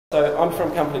So I'm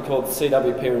from a company called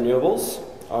CWP Renewables.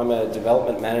 I'm a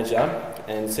development manager,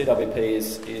 and CWP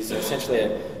is essentially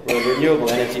we're a renewable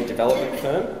energy development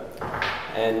firm.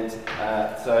 And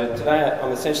so today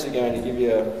I'm essentially going to give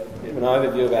you a bit of an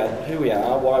overview about who we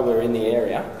are, why we're in the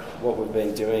area, what we've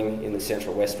been doing in the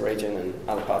Central West region and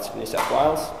other parts of New South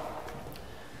Wales.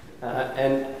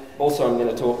 And also I'm going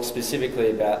to talk specifically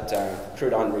about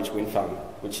Crudine Ridge Wind Farm,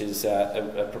 which is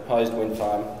a proposed wind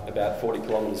farm about 40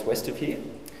 kilometres west of here.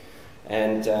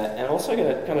 And also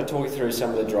going to kind of talk you through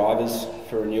some of the drivers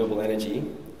for renewable energy.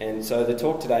 And so the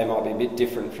talk today might be a bit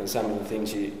different from some of the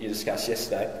things you discussed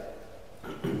yesterday.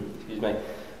 Excuse me.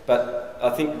 But I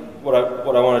think what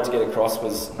I wanted to get across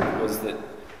was that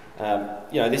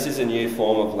this is a new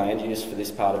form of land use for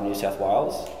this part of New South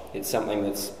Wales. It's something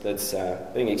that's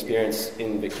being experienced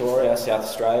in Victoria, South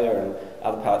Australia, and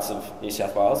other parts of New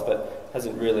South Wales, but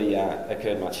hasn't really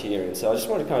occurred much here. And so I just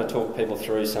want to kind of talk people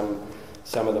through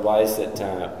some of the ways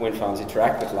that wind farms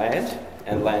interact with land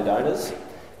and landowners,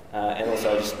 and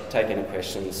also just take any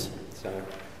questions. So,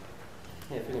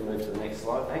 yeah, if we can move to the next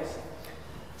slide, thanks.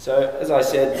 So, as I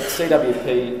said,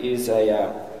 CWP is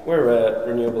we're a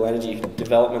renewable energy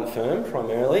development firm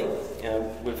primarily.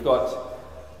 We've got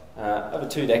over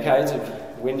 2 decades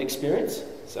of wind experience.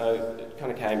 So it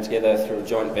kind of came together through a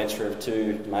joint venture of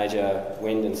 2 major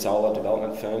wind and solar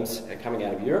development firms coming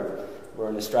out of Europe. We're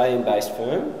an Australian-based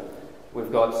firm.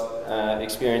 We've got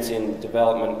experience in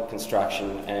development,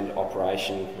 construction and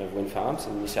operation of wind farms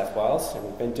in New South Wales, and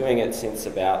we've been doing it since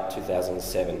about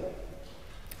 2007.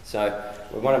 So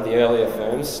we're one of the earlier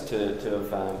firms to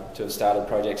have started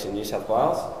projects in New South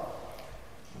Wales.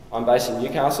 I'm based in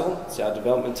Newcastle, so our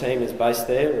development team is based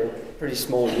there. We're a pretty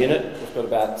small unit. We've got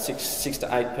about six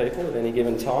to eight people at any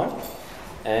given time.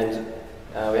 And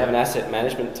we have an asset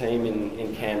management team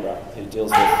in Canberra who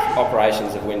deals with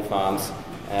operations of wind farms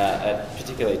at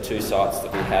particularly 2 sites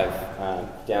that we have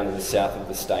down in the south of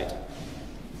the state.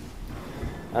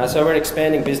 So we're an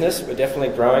expanding business. We're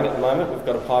definitely growing at the moment. We've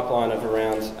got a pipeline of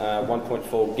around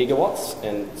 1.4 gigawatts,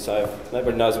 and so if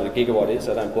nobody knows what a gigawatt is,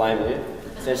 I don't blame you.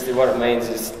 Essentially what it means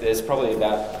is there's probably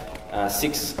about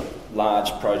 6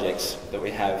 large projects that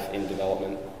we have in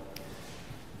development.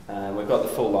 We've got the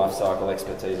full life cycle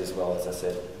expertise as well, as I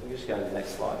said. We'll just go to the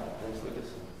next slide. Thanks, Lucas.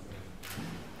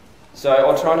 So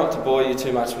I'll try not to bore you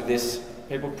too much with this.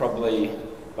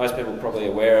 Most people are probably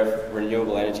aware of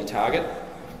renewable energy target.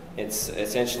 It's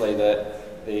essentially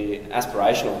the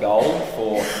aspirational goal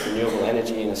for renewable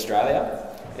energy in Australia.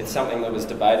 It's something that was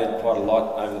debated quite a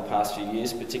lot over the past few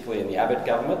years, particularly in the Abbott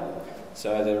government.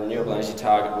 So the renewable energy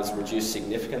target was reduced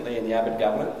significantly in the Abbott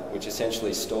government, which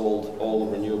essentially stalled all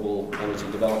renewable energy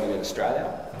development in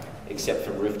Australia, except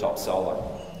for rooftop solar.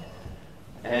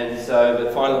 And so,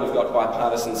 but finally we've got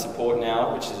bipartisan support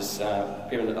now, which has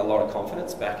given a lot of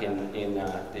confidence back in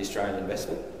the Australian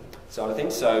investment side of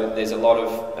things. So there's a lot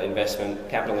of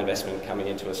capital investment coming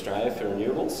into Australia for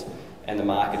renewables, and the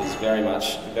market is very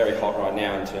hot right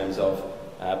now in terms of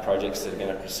projects that are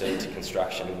going to proceed to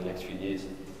construction in the next few years.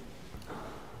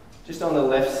 Just on the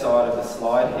left side of the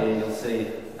slide here, you'll see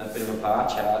a bit of a bar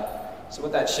chart. So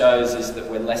what that shows is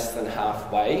that we're less than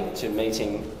halfway to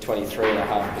meeting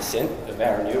 23.5% of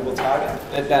our renewable target.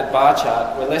 At that bar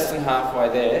chart, we're less than halfway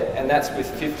there, and that's with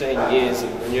 15 years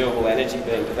of renewable energy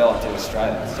being developed in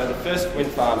Australia. So the first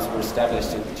wind farms were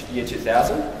established in the year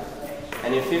 2000,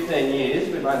 and in 15 years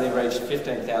we've only reached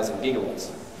 15,000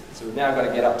 gigawatts. So we've now got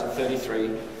to get up to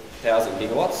 33,000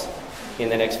 gigawatts in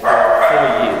the next 4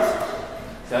 years.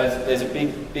 So there's a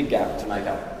big gap to make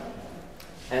up.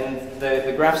 And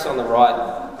the graphs on the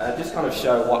right just kind of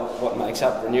show what makes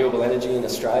up renewable energy in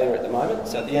Australia at the moment.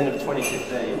 So at the end of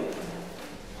 2015,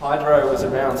 hydro was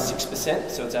around 6%,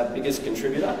 so it's our biggest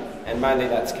contributor, and mainly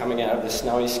that's coming out of the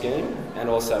Snowy scheme and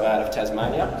also out of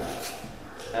Tasmania.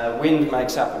 Wind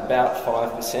makes up about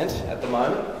 5% at the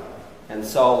moment, and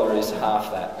solar is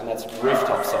half that, and that's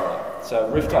rooftop solar. So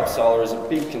rooftop solar is a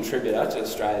big contributor to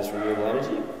Australia's renewable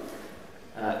energy.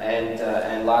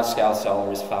 And large-scale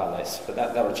solar is far less, but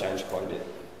that'll change quite a bit.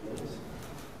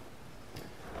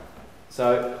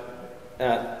 So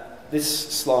this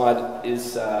slide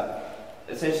is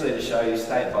essentially to show you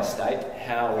state by state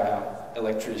how our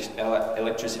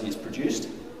electricity is produced.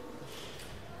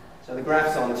 So the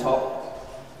graphs on top,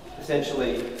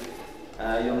 essentially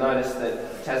you'll notice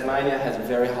that Tasmania has a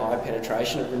very high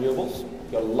penetration of renewables.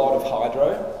 We've got a lot of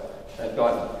hydro. They've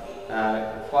got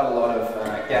quite a lot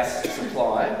of gas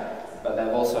supply, but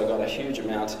they've also got a huge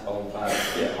amount of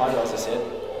hydro, as I said,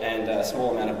 and a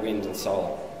small amount of wind and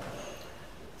solar.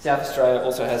 South Australia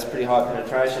also has pretty high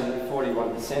penetration,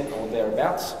 41% or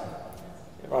thereabouts.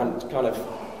 Everyone kind of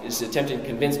is attempting to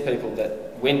convince people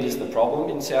that wind is the problem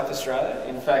in South Australia.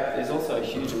 In fact, there's also a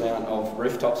huge amount of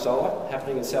rooftop solar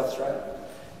happening in South Australia.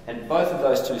 And both of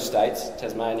those two states,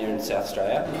 Tasmania and South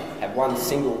Australia, have one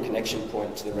single connection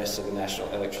point to the rest of the national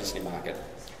electricity market.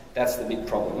 That's the big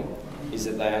problem, is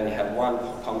that they only have one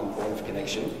common point of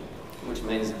connection, which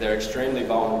means that they're extremely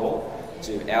vulnerable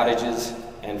to outages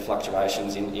and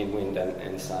fluctuations in wind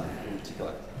and sun in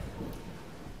particular.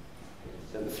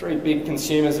 So the three big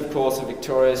consumers, of course, are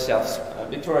Victoria,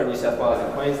 New South Wales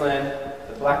and Queensland.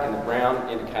 The black and the brown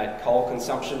indicate coal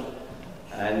consumption,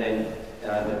 and then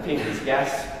the pink is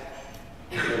gas.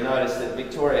 You'll notice that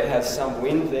Victoria has some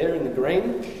wind there in the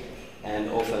green, and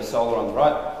also solar on the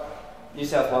right. New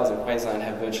South Wales and Queensland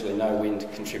have virtually no wind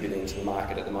contributing to the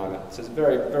market at the moment. So it's a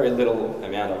very, very little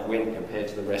amount of wind compared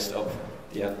to the rest of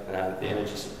the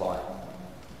energy supply.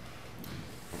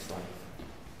 Next slide.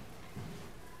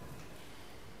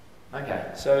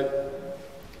 Okay, so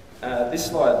this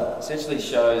slide essentially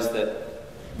shows that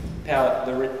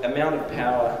the amount of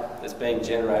power that's being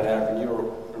generated out of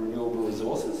renewable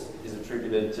resources is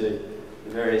attributed to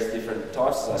the various different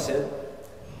types, as I said.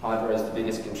 Hydro is the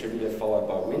biggest contributor, followed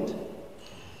by wind.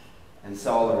 And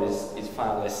solar is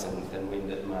far less than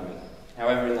wind at the moment.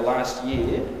 However, in the last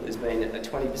year, there's been a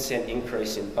 20%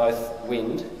 increase in both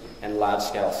wind and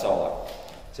large-scale solar.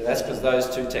 So that's because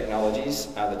those two technologies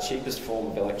are the cheapest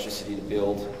form of electricity to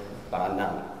build, bar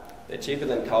none. They're cheaper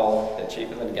than coal, they're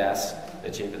cheaper than gas,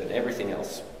 they're cheaper than everything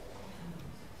else.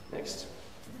 Next.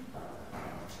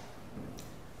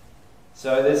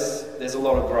 So there's a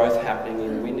lot of growth happening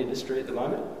in the wind industry at the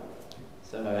moment.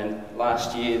 And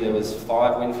last year there was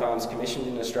 5 wind farms commissioned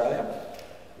in Australia.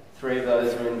 3 of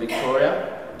those were in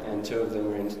Victoria and 2 of them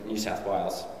were in New South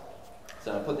Wales.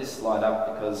 So I put this slide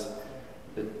up because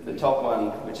the top one,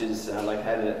 which is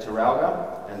located at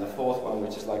Taralga, and the 4th one,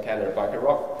 which is located at Boca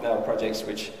Rock, they were projects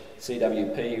which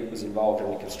CWP was involved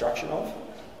in the construction of,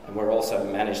 and we're also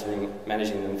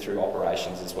managing them through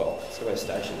operations as well. So we're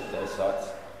stationed at those sites.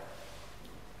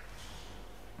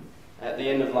 At the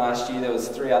end of last year, there was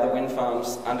 3 other wind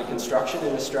farms under construction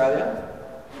in Australia,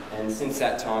 and since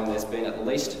that time there's been at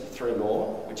least 3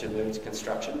 more which have moved to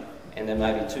construction, and there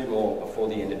may be 2 more before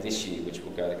the end of this year which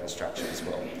will go to construction as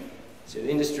well. So the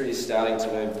industry is starting to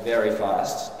move very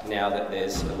fast now that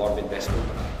there's a lot of investment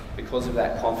because of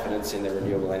that confidence in the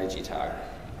renewable energy target.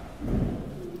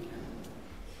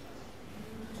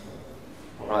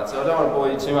 Alright, so I don't want to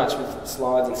bore you too much with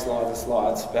slides and slides and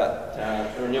slides about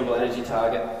the renewable energy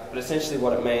target, but essentially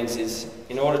what it means is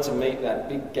in order to meet that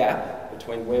big gap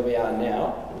between where we are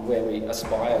now and where we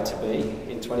aspire to be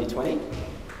in 2020,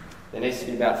 there needs to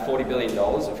be about $40 billion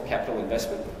of capital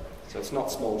investment, so it's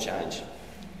not small change.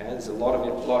 Okay? There's a lot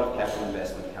of capital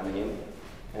investment coming in,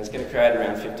 and it's going to create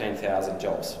around 15,000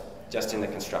 jobs just in the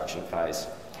construction phase.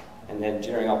 And then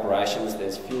during operations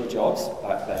there's fewer jobs,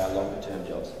 but they are longer term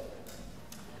jobs.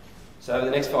 So over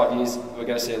the next 5 years, we're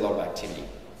going to see a lot of activity.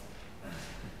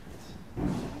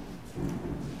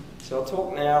 So I'll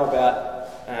talk now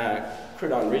about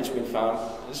Crudine Ridge Wind Farm.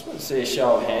 I just want to see a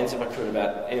show of hands, if I could,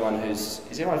 about anyone is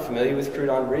anyone familiar with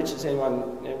Crudine Ridge? Is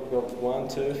anyone, we've got 1,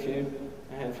 2, a few,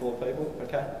 a handful of people?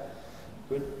 Okay,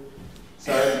 good.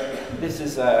 So this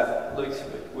is, Luke,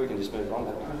 we can just move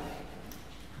on.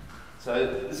 So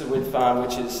this is a wind farm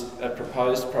which is a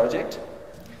proposed project,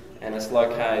 and it's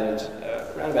located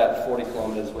around about 40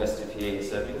 kilometres west of here.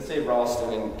 So if you can see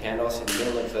Rolleston and Kandos in the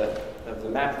middle of the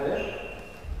map there,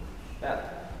 about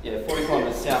 40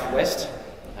 kilometres southwest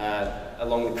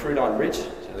along the Crudine Ridge.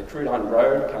 So the Crudine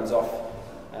Road comes off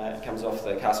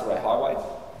the Castlereagh Highway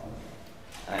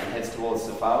and heads towards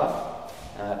Safala.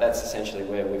 That's essentially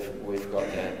where we've got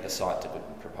the site to be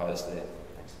proposed there.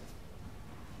 Thanks.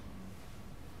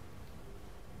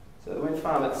 So the wind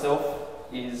farm itself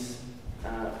is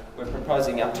we're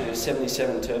proposing up to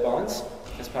 77 turbines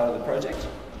as part of the project,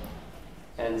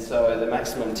 and so the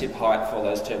maximum tip height for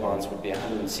those turbines would be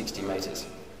 160 metres.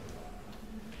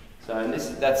 So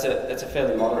that's a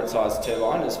fairly moderate sized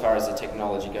turbine as far as the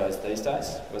technology goes these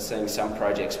days. We're seeing some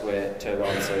projects where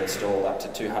turbines are installed up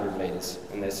to 200 metres,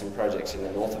 and there's some projects in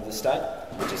the north of the state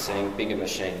which are seeing bigger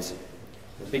machines.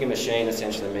 The bigger machine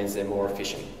essentially means they're more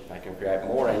efficient. They can create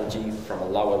more energy from a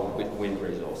lower wind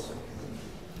resource.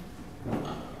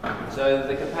 So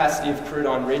the capacity of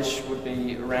Crudine Ridge would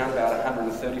be around about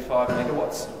 135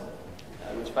 megawatts,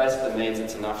 which basically means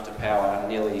it's enough to power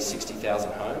nearly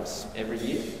 60,000 homes every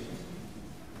year,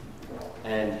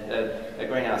 and a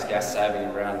greenhouse gas saving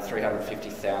of around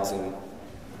 350,000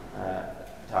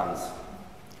 tonnes.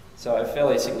 So a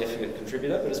fairly significant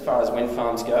contributor, but as far as wind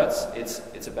farms go,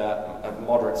 it's about a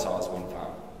moderate sized wind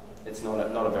farm. It's not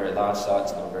a very large site,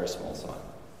 it's not a very small site.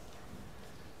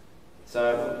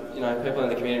 So, you know, people in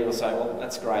the community will say, well,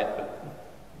 that's great, but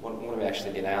what do we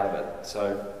actually get out of it?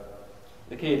 So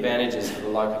the key advantages for the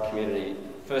local community,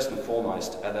 first and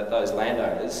foremost, are that those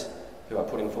landowners who are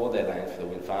putting forward their land for the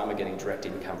wind farm are getting direct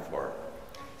income for it.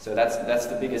 So that's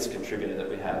the biggest contributor that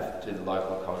we have to the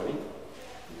local economy.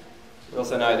 We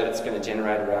also know that it's going to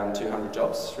generate around 200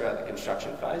 jobs throughout the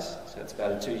construction phase. So it's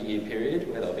about a 2-year period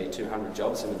where there'll be 200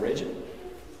 jobs in the region.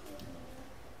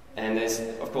 And there's,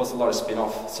 of course, a lot of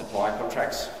spin-off supply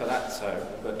contracts for that. So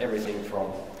we've got everything from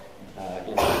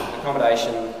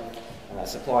accommodation,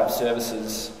 supply of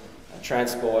services,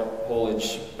 transport,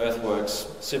 haulage, earthworks,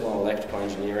 civil and electrical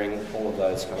engineering, all of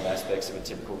those kind of aspects of a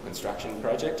typical construction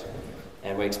project.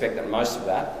 And we expect that most of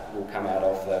that will come out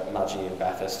of the Mudgee and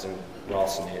Bathurst and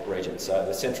Rylstone region, so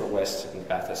the Central West and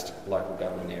Bathurst local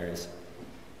government areas.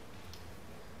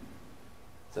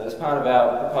 So as part of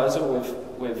our proposal,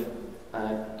 we're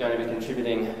going to be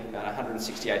contributing about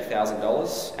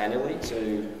 $168,000 annually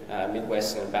to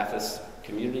Midwest and Bathurst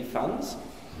community funds.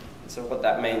 So what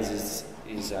that means is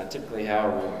typically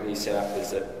how we set up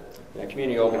is that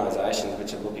community organisations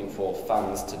which are looking for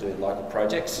funds to do local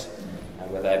projects,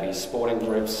 whether they be sporting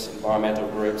groups, environmental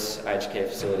groups, aged care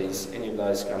facilities, any of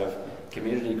those kind of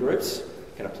community groups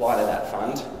can apply to that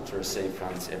fund to receive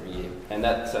funds every year. And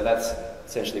so that's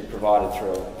essentially provided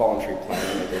through a voluntary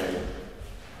planning agreement.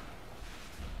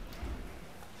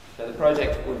 So the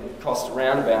project would cost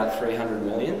around about $300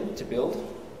 million to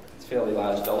build. It's fairly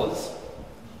large dollars.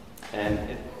 And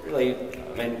it really,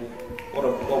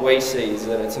 what we see is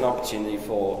that it's an opportunity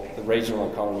for the regional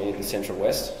economy of the Central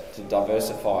West to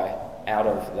diversify out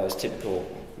of those typical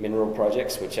mineral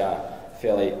projects, which are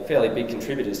fairly big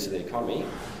contributors to the economy,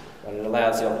 but it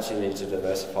allows the opportunity to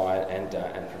diversify and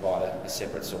provide a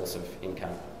separate source of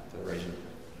income for the region.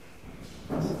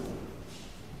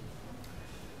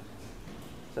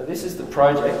 So this is the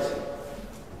project.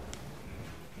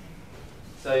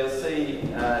 So you'll see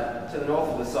to the north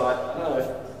of the site, I don't know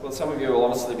if, some of you will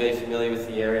obviously be familiar with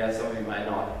the area, some of you may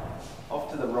not.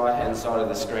 Off to the right-hand side of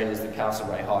the screen is the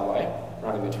Castlereagh Highway,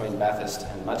 running between Bathurst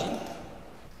and Mudgee.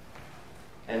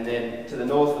 And then to the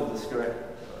north of the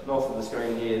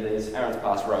screen here, there's Arons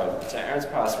Pass Road. So Arons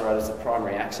Pass Road is the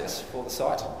primary access for the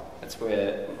site. That's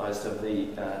where most of the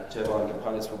turbine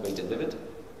components will be delivered.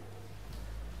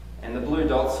 And the blue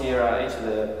dots here are each of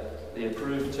the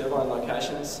approved turbine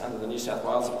locations under the New South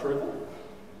Wales approval.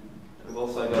 We've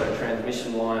also got a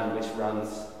transmission line which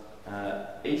runs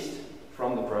east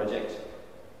from the project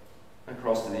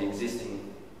across to the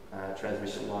existing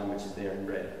transmission line, which is there in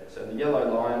red. So the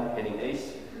yellow line heading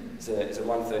east is a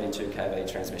 132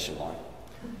 kV transmission line.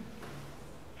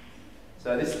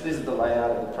 So this is the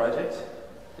layout of the project.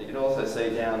 You can also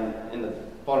see down in the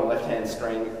bottom left-hand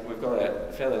screen, we've got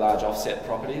a fairly large offset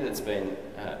property that's been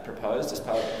proposed as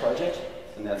part of the project,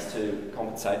 and that's to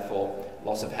compensate for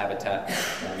loss of habitat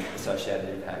and associated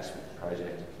impacts with the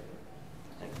project.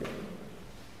 Thank you.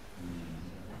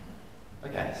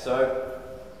 Okay, so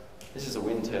this is a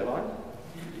wind turbine.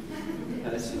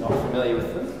 Unless you're not familiar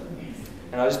with them.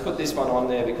 And I just put this one on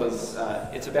there because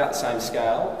it's about the same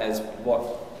scale as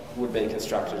what would be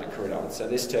constructed at Crudine. So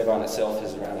this turbine itself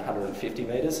is around 150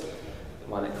 metres.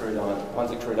 The one's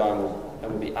at Crudine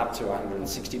will be up to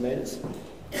 160 metres.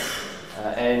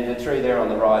 And the tree there on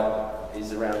the right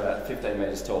is around about 15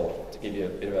 metres tall, to give you a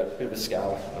bit of a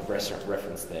scale of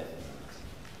reference there.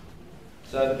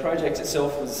 So the project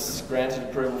itself was granted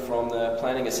approval from the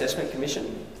Planning Assessment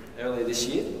Commission earlier this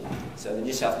year. So the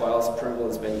New South Wales approval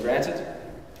has been granted,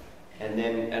 and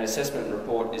then an assessment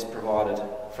report is provided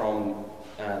from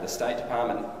the State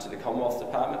Department to the Commonwealth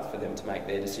Department for them to make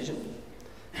their decision.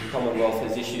 The Commonwealth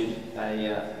has issued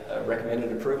a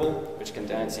recommended approval which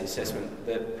contains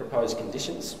the proposed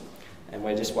conditions, and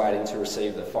we're just waiting to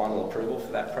receive the final approval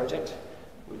for that project,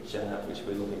 which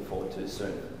we're looking forward to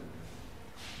soon.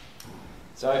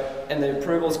 So, and the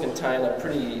approvals contain a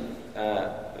pretty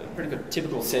good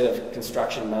typical set of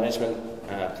construction management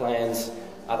plans,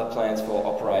 other plans for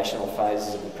operational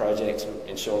phases of the project to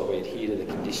ensure that we adhere to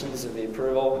the conditions of the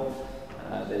approval.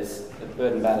 There's the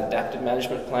bird and bat adaptive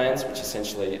management plans, which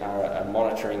essentially are a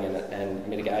monitoring and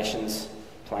mitigations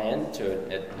plan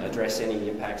to address any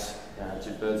impacts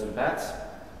to birds and bats.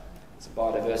 There's a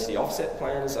biodiversity offset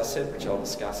plan, as I said, which I'll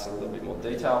discuss in a little bit more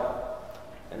detail.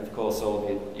 And of course all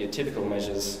of your typical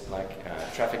measures like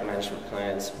traffic management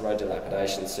plans, road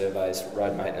dilapidation surveys,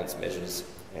 road maintenance measures,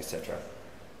 etc.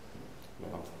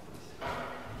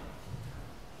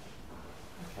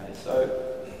 Okay, so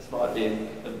this might be a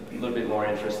little bit more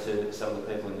interest to some of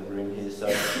the people in the room here. So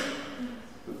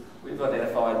we've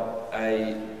identified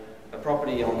a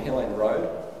property on Hill End Road,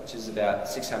 which is about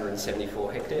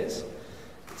 674 hectares.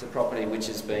 It's a property which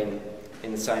has been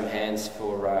in the same hands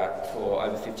for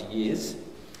over 50 years,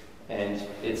 and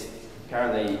it's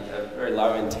currently a very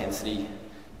low intensity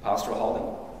pastoral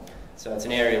holding. So it's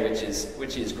an area which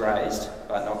is grazed,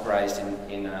 but not grazed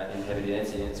in heavy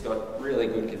density. And it's got really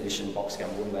good condition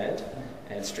boxgum woodland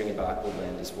and stringy bark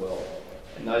woodland as well.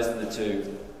 And those are the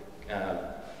two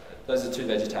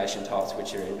vegetation types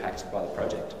which are impacted by the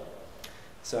project.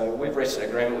 So we've reached an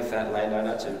agreement with that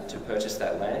landowner to purchase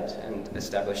that land and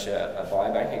establish a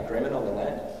biobanking agreement on the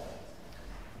land.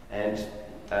 And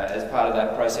as part of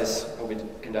that process, we'll be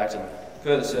conducting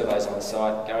further surveys on the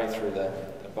site, going through the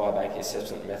biobanking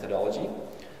assessment methodology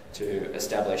to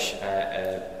establish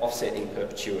an offset in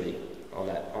perpetuity on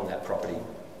that property.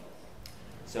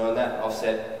 So on that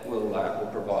offset, we'll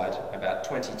provide about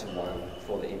 20 to 1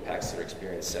 for the impacts that are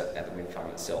experienced at the wind farm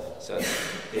itself. So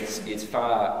it's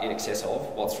far in excess of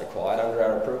what's required under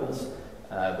our approvals,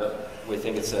 but we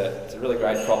think it's a really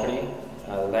great property.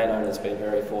 The landowner's been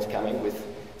very forthcoming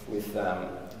with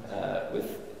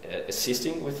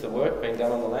assisting with the work being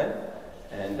done on the land,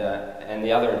 and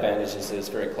the other advantage is that it's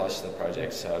very close to the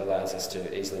project, so it allows us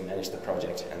to easily manage the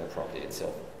project and the property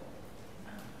itself.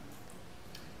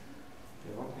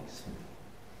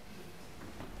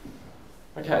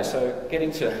 Okay, so getting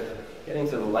to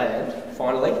the land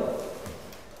finally.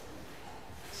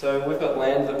 So we've got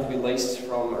land that will be leased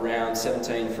from around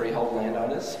 17 freehold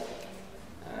landowners,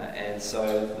 and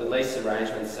so the lease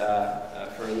arrangements are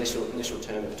for an initial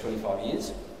term of 25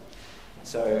 years.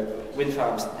 So wind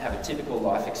farms have a typical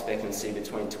life expectancy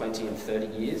between 20 and 30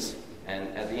 years, and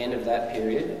at the end of that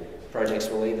period, projects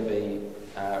will either be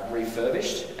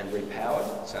refurbished and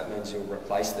repowered, so that means you'll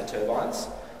replace the turbines,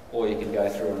 or you can go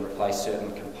through and replace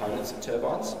certain components of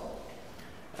turbines,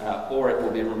 or it will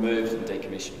be removed and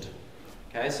decommissioned.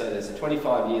 Okay, so there's a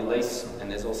 25-year lease, and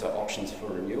there's also options for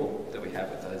renewal that we have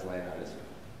with those landowners.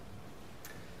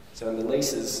 So in the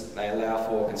leases, they allow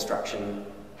for construction,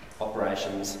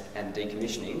 operations and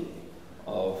decommissioning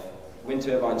of wind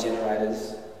turbine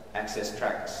generators, access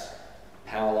tracks,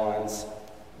 power lines,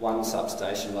 one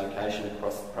substation location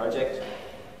across the project,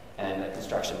 and a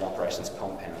construction and operations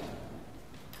compound.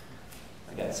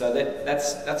 Okay, so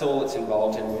that's all that's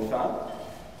involved in a wind farm,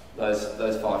 those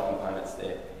 5 components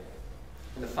there.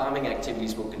 And the farming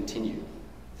activities will continue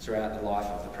throughout the life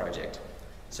of the project.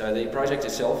 So the project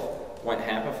itself won't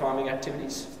hamper farming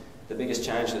activities. The biggest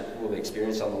change that will be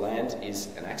experienced on the land is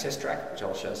an access track, which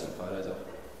I'll show some photos of.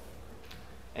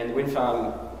 And the wind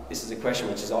farm, this is a question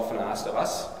which is often asked of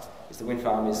us, is the wind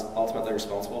farm is ultimately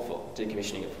responsible for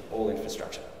decommissioning of all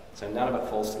infrastructure. So none of it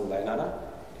falls to the landowner,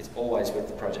 it's always with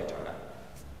the project owner.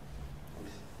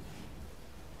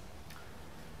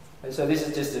 And so this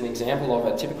is just an example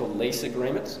of a typical lease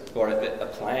agreement, or a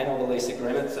plan of a lease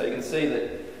agreement. So you can see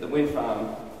that the wind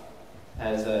farm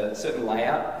has a certain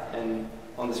layout, and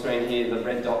on the screen here the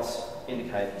red dots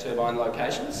indicate turbine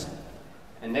locations,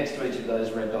 and next to each of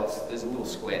those red dots there's a little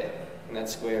square, and that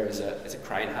square is a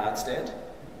crane hardstand,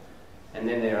 and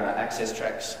then there are access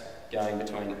tracks going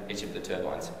between each of the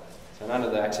turbines. So none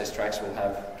of the access tracks will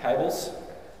have cables,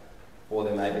 or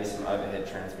there may be some overhead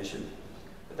transmission.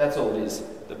 But that's all it is.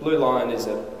 The blue line is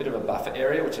a bit of a buffer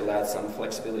area which allows some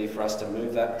flexibility for us to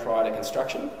move that prior to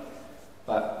construction.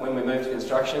 But when we move to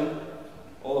construction,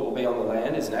 all that will be on the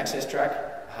land is an access track,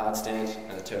 a hardstand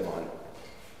and a turbine.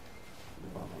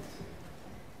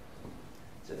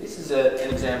 So this is an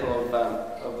example of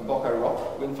the Bocco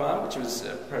Rock wind farm, which was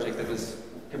a project that was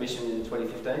commissioned in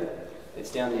 2015.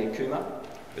 It's down near Cooma,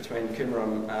 between Cooma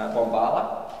and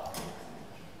Bombala.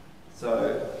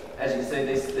 So as you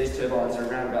can see, these turbines are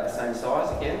around about the same size.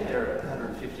 Again, they're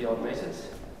 150 odd metres.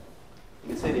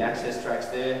 You can see the access tracks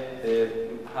there. They're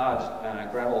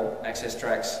hard gravel access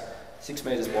tracks, 6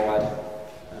 metres wide.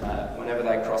 Whenever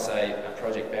they cross a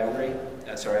project boundary,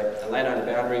 a landowner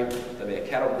boundary, there'll be a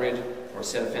cattle grid or a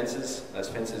set of fences. Those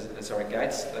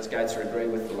gates. Those gates are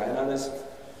agreed with the landowners.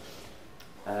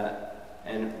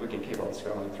 And we can keep on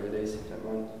scrolling through these if you don't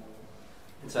mind.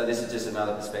 And so this is just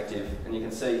another perspective, and you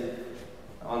can see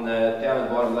down the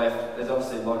bottom left, there's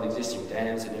obviously a lot of existing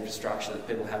dams and infrastructure that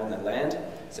people have on their land.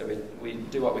 So we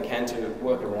do what we can to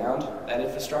work around that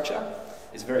infrastructure.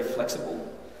 It's very flexible.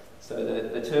 So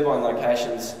the turbine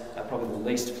locations are probably the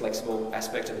least flexible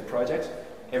aspect of the project.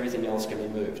 Everything else can be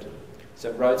moved.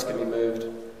 So roads can be moved,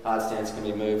 hardstands can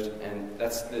be moved, and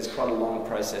there's quite a long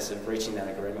process of reaching that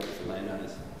agreement with the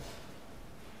landowners.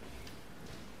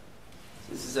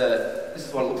 This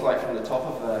is what it looks like from the top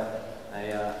of a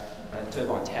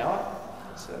turbine tower.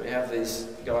 So we have these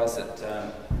guys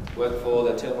that work for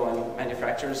the turbine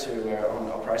manufacturers who are on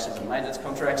operations and maintenance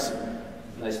contracts, and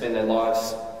they spend their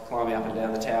lives climbing up and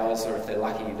down the towers, or if they're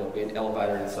lucky, there'll be an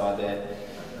elevator inside there.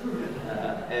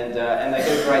 And they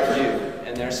get a great view.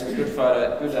 And there are some good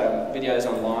videos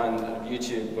online on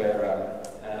YouTube where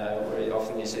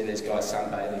often you see these guys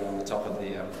sunbathing on the top of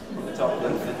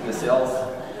the cells.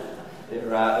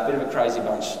 They're a bit of a crazy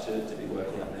bunch to be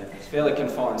working up there. It's a fairly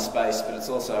confined space, but it's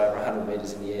also over 100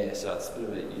 metres in the air, so it's a bit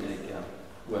of a unique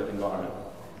work environment.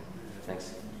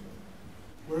 Thanks.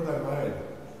 Where are they made?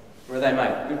 Where are they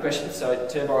made? Good question. So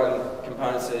turbine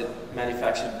components are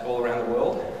manufactured all around the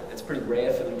world. It's pretty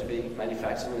rare for them to be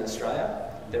manufactured in Australia.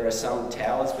 There are some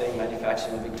towers being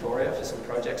manufactured in Victoria for some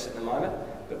projects at the moment,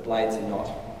 but blades are not.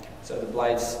 So the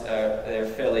blades, they're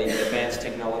fairly advanced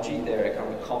technology. They're a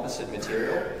kind of composite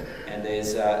material, and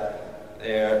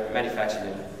they're manufactured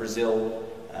in Brazil,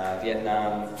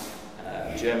 Vietnam,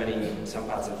 Germany, some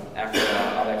parts of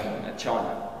Africa,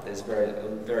 China. There's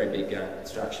very big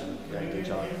construction going in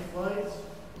China.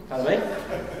 Pardon me?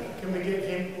 Can we get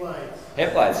head blades?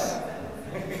 Head blades?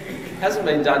 Hasn't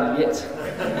been done yet.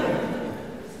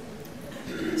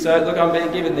 So look, I'm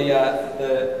being given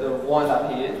the wind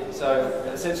up here. So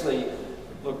essentially,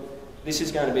 look, this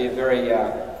is going to be a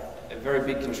very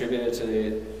big contributor to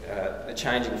the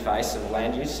changing face of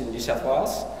land use in New South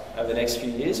Wales over the next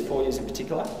few years, 4 years in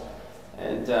particular.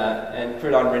 And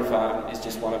Crudine Ridge Wind Farm is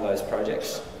just one of those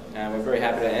projects. We're very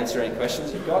happy to answer any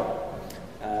questions you've got.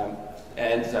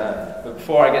 But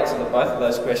before I get to both of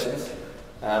those questions,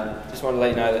 just want to let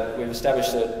you know that we've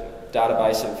established a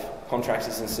database of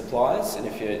contractors and suppliers, and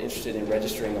if you're interested in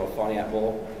registering or finding out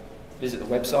more, visit the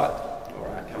website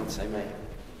or come and see me.